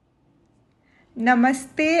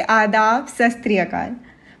नमस्ते, आदाब, सत श्री अकाल।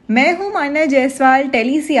 मैं हूं मान्या जायसवाल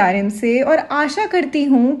टेली सीआरएम से और आशा करती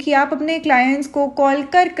हूं कि आप अपने क्लाइंट्स को कॉल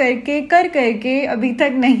कर करके अभी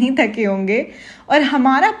तक नहीं थके होंगे और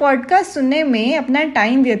हमारा पॉडकास्ट सुनने में अपना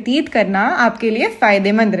टाइम व्यतीत करना आपके लिए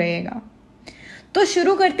फ़ायदेमंद रहेगा। तो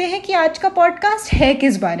शुरू करते हैं कि आज का पॉडकास्ट है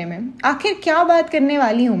किस बारे में, आखिर क्या बात करने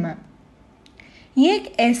वाली हूं मैं। ये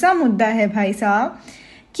एक ऐसा मुद्दा है भाई साहब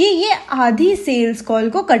कि ये आधी सेल्स कॉल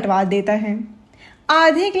को कटवा देता है।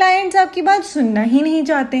 आधे क्लाइंट्स आपकी बात सुनना ही नहीं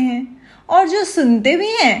चाहते हैं और जो सुनते भी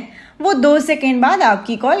हैं वो 2 सेकंड बाद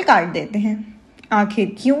आपकी कॉल काट देते हैं।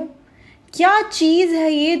 आखिर क्यों? क्या चीज़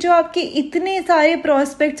है ये जो आपके इतने सारे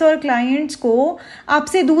प्रोस्पेक्ट्स और क्लाइंट्स को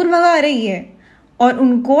आपसे दूर भगा रही है और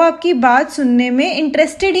उनको आपकी बात सुनने में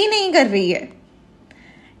इंटरेस्टेड ही नहीं कर रही है?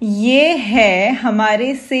 ये है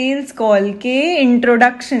हमारे सेल्स कॉल के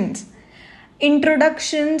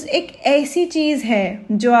इंट्रोडक्शंस एक ऐसी चीज़ है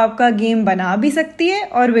जो आपका गेम बना भी सकती है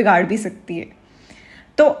और बिगाड़ भी सकती है।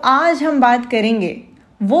 तो आज हम बात करेंगे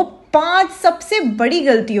वो 5 सबसे बड़ी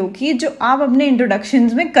गलतियों की जो आप अपने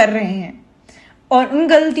इंट्रोडक्शंस में कर रहे हैं और उन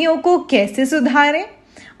गलतियों को कैसे सुधारें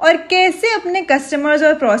और कैसे अपने कस्टमर्स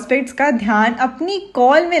और प्रोस्पेक्ट्स का ध्यान अपनी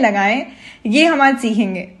कॉल में लगाएं, ये हम आज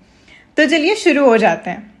सीखेंगे। तो चलिए शुरू हो जाते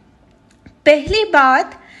हैं। पहली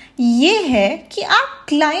बात ये है कि आप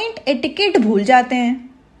क्लाइंट एटिकेट भूल जाते हैं।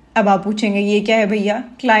 अब आप पूछेंगे ये क्या है भैया,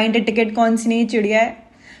 क्लाइंट एटिकेट कौन सी नई चिड़िया है?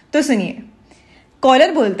 तो सुनिए,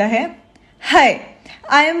 कॉलर बोलता है, हाय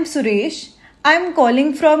I am Suresh, I am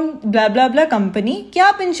calling from blah blah blah company, क्या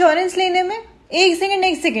आप इंश्योरेंस लेने में?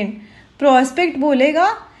 एक सेकेंड। प्रोस्पेक्ट बोलेगा,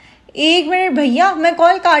 1 मिनट भैया मैं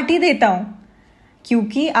कॉल काट ही देता हूँ,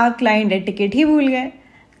 क्योंकि आप क्लाइंट एटिकेट ही भूल गए।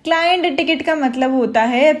 क्लाइंट एटिकेट का मतलब होता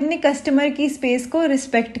है अपने कस्टमर की स्पेस को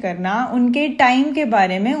रिस्पेक्ट करना, उनके टाइम के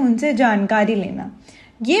बारे में उनसे जानकारी लेना,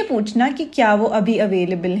 ये पूछना कि क्या वो अभी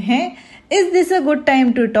अवेलेबल हैं, is this a good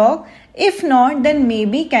time to talk, if not then may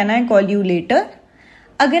be can I call you later.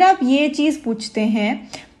 अगर आप ये चीज़ पूछते हैं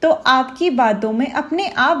तो आपकी बातों में अपने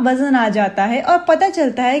आप वजन आ जाता है और पता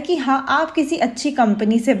चलता है कि हाँ, आप किसी अच्छी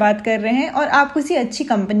कंपनी से बात कर रहे हैं और आप किसी अच्छी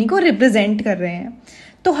कंपनी को रिप्रेजेंट कर रहे हैं।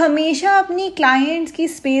 तो हमेशा अपनी क्लाइंट्स की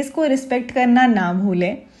स्पेस को रिस्पेक्ट करना ना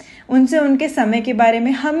भूलें, उनसे उनके समय के बारे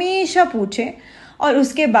में हमेशा पूछें और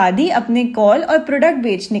उसके बाद ही अपने कॉल और प्रोडक्ट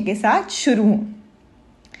बेचने के साथ शुरू हों।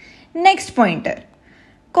 नेक्स्ट पॉइंटर,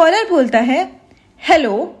 कॉलर बोलता है,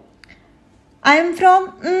 हेलो आई एम फ्रॉम,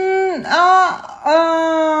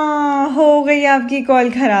 हो गई आपकी कॉल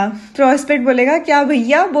खराब। प्रोस्पेक्ट बोलेगा, क्या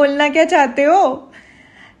भैया बोलना क्या चाहते हो?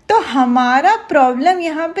 तो हमारा प्रॉब्लम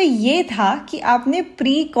यहाँ पे ये था कि आपने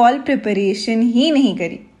प्री कॉल प्रिपरेशन ही नहीं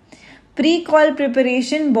करी। प्री कॉल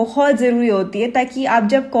प्रिपरेशन बहुत ज़रूरी होती है ताकि आप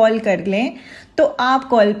जब कॉल कर लें तो आप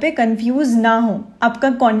कॉल पे कंफ्यूज ना हो, आपका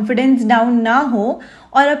कॉन्फिडेंस डाउन ना हो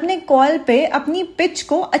और अपने कॉल पे अपनी पिच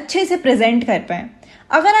को अच्छे से प्रेजेंट कर पाएँ।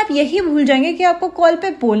 अगर आप यही भूल जाएंगे कि आपको कॉल पे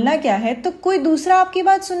बोलना क्या है तो कोई दूसरा आपकी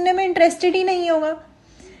बात सुनने में इंटरेस्टेड ही नहीं होगा।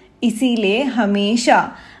 इसीलिए हमेशा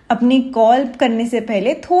अपनी कॉल करने से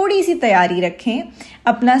पहले थोड़ी सी तैयारी रखें,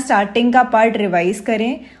 अपना स्टार्टिंग का पार्ट रिवाइज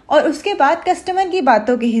करें और उसके बाद कस्टमर की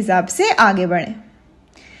बातों के हिसाब से आगे बढ़ें।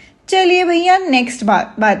 चलिए भैया नेक्स्ट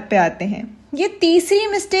बात पे आते हैं। ये तीसरी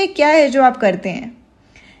मिस्टेक क्या है जो आप करते हैं?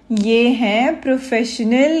 ये है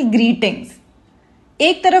प्रोफेशनल ग्रीटिंग्स।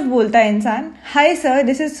 एक तरफ बोलता है इंसान, hi sir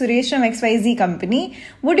this is Suresh from XYZ company,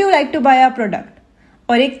 would you like to buy our product.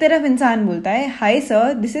 और एक तरफ इंसान बोलता है, hi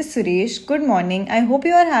sir this is Suresh, good morning, I hope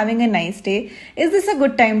you are having a nice day, is this a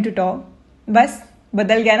good time to talk. बस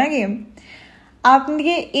बदल गया ना गेम।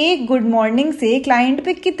 आपने एक गुड मॉर्निंग से क्लाइंट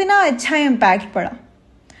पे कितना अच्छा इम्पैक्ट पड़ा।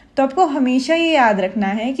 तो आपको हमेशा ये याद रखना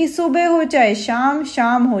है कि सुबह हो चाहे शाम,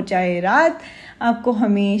 शाम हो चाहे रात, आपको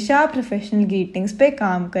हमेशा प्रोफेशनल ग्रीटिंग्स पे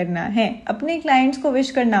काम करना है। अपने क्लाइंट्स को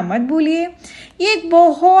विश करना मत भूलिए, ये एक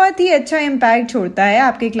बहुत ही अच्छा इम्पैक्ट छोड़ता है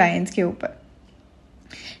आपके क्लाइंट्स के ऊपर।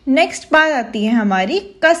 नेक्स्ट बात आती है हमारी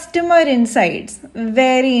customer insights.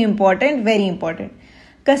 Very important.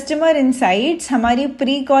 Customer insights हमारी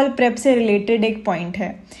प्री कॉल प्रेप से रिलेटेड एक पॉइंट है,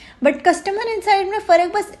 बट कस्टमर इनसाइट में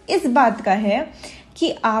फ़र्क बस इस बात का है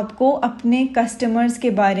कि आपको अपने कस्टमर्स के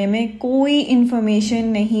बारे में कोई इन्फॉर्मेशन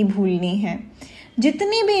नहीं भूलनी है।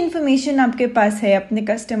 जितनी भी इन्फॉर्मेशन आपके पास है अपने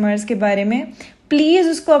कस्टमर्स के बारे में, प्लीज़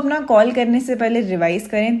उसको अपना कॉल करने से पहले रिवाइज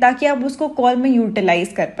करें ताकि आप उसको कॉल में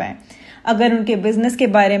यूटिलाइज कर पाएँ। अगर उनके बिजनेस के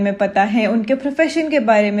बारे में पता है, उनके प्रोफेशन के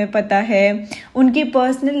बारे में पता है, उनकी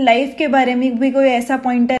पर्सनल लाइफ के बारे में भी कोई ऐसा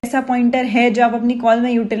पॉइंटर है जो आप अपनी कॉल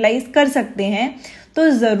में यूटिलाइज कर सकते हैं, तो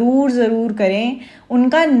ज़रूर करें।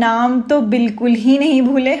 उनका नाम तो बिल्कुल ही नहीं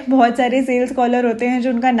भूलें। बहुत सारे सेल्स कॉलर होते हैं जो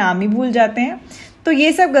उनका नाम ही भूल जाते हैं। तो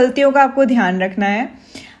ये सब गलतियों का आपको ध्यान रखना है।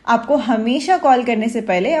 आपको हमेशा कॉल करने से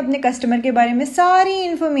पहले अपने कस्टमर के बारे में सारी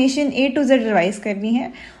information A to Z revise करनी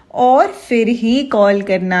है और फिर ही कॉल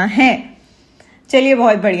करना है। चलिए,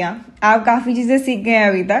 बहुत बढ़िया, आप काफ़ी चीज़ें सीख गए हैं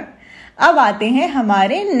अभी तक। अब आते हैं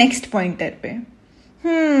हमारे नेक्स्ट पॉइंटर पे।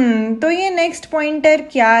 तो ये नेक्स्ट पॉइंटर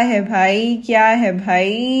क्या है भाई?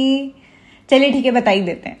 चलिए ठीक है, बता ही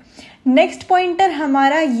देते हैं। नेक्स्ट पॉइंटर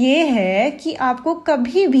हमारा ये है कि आपको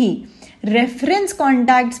कभी भी रेफरेंस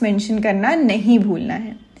कॉन्टैक्ट्स मेंशन करना नहीं भूलना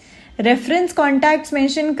है। रेफरेंस कॉन्टैक्ट्स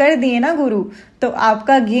मेंशन कर दिए ना गुरु, तो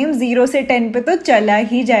आपका गेम 0 से 10 पे तो चला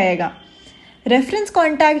ही जाएगा। रेफरेंस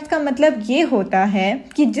कॉन्टैक्ट्स का मतलब ये होता है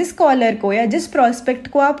कि जिस कॉलर को या जिस प्रॉस्पेक्ट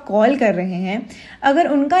को आप कॉल कर रहे हैं, अगर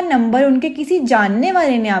उनका नंबर उनके किसी जानने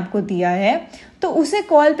वाले ने आपको दिया है तो उसे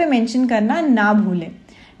कॉल पे मेंशन करना ना भूलें।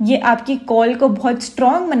 ये आपकी कॉल को बहुत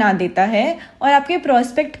स्ट्रॉन्ग बना देता है और आपके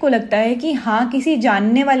प्रॉस्पेक्ट को लगता है कि हाँ, किसी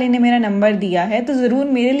जानने वाले ने मेरा नंबर दिया है तो ज़रूर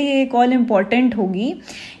मेरे लिए ये कॉल इम्पॉर्टेंट होगी,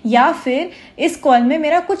 या फिर इस कॉल में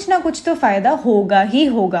मेरा कुछ ना कुछ तो फ़ायदा होगा ही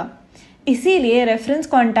होगा। इसीलिए रेफरेंस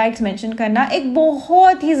कॉन्टैक्ट्स मेंशन करना एक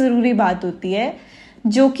बहुत ही ज़रूरी बात होती है।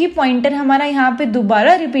 जो कि पॉइंटर हमारा यहाँ पे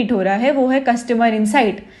दोबारा रिपीट हो रहा है, वो है कस्टमर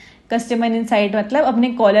इनसाइट। कस्टमर इनसाइट मतलब अपने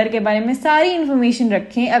कॉलर के बारे में सारी इन्फॉर्मेशन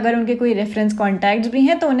रखें। अगर उनके कोई रेफरेंस कॉन्टैक्ट्स भी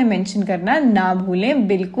हैं तो उन्हें मेंशन करना ना भूलें,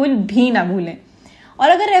 बिल्कुल भी ना भूलें। और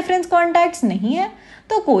अगर रेफरेंस कॉन्टैक्ट्स नहीं है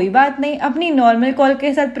तो कोई बात नहीं, अपनी नॉर्मल कॉल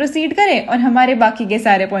के साथ प्रोसीड करें और हमारे बाकी के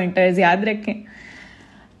सारे पॉइंटर्स याद रखें।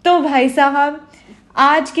 तो भाई साहब,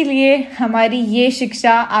 आज के लिए हमारी ये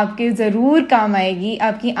शिक्षा आपके ज़रूर काम आएगी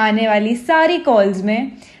आपकी आने वाली सारी कॉल्स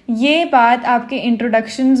में। ये बात आपके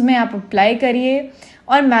इंट्रोडक्शंस में आप अप्लाई करिए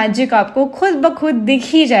और मैजिक आपको खुद ब खुद दिख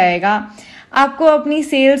ही जाएगा। आपको अपनी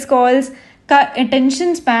सेल्स कॉल्स का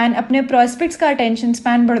अटेंशन स्पैन, अपने प्रॉस्पेक्ट्स का अटेंशन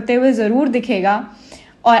स्पैन बढ़ते हुए ज़रूर दिखेगा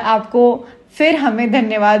और आपको फिर हमें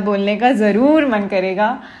धन्यवाद बोलने का ज़रूर मन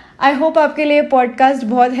करेगा। आई होप आपके लिए पॉडकास्ट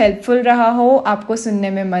बहुत हेल्पफुल रहा हो, आपको सुनने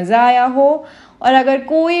में मज़ा आया हो। और अगर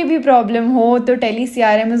कोई भी प्रॉब्लम हो तो tele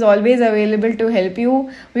CRM is always available to help you.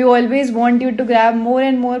 We always want you to grab more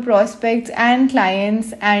and more prospects and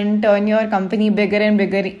clients and turn your company bigger and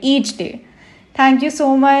bigger each day. Thank you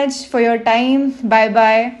so much for your time. Bye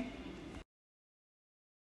bye.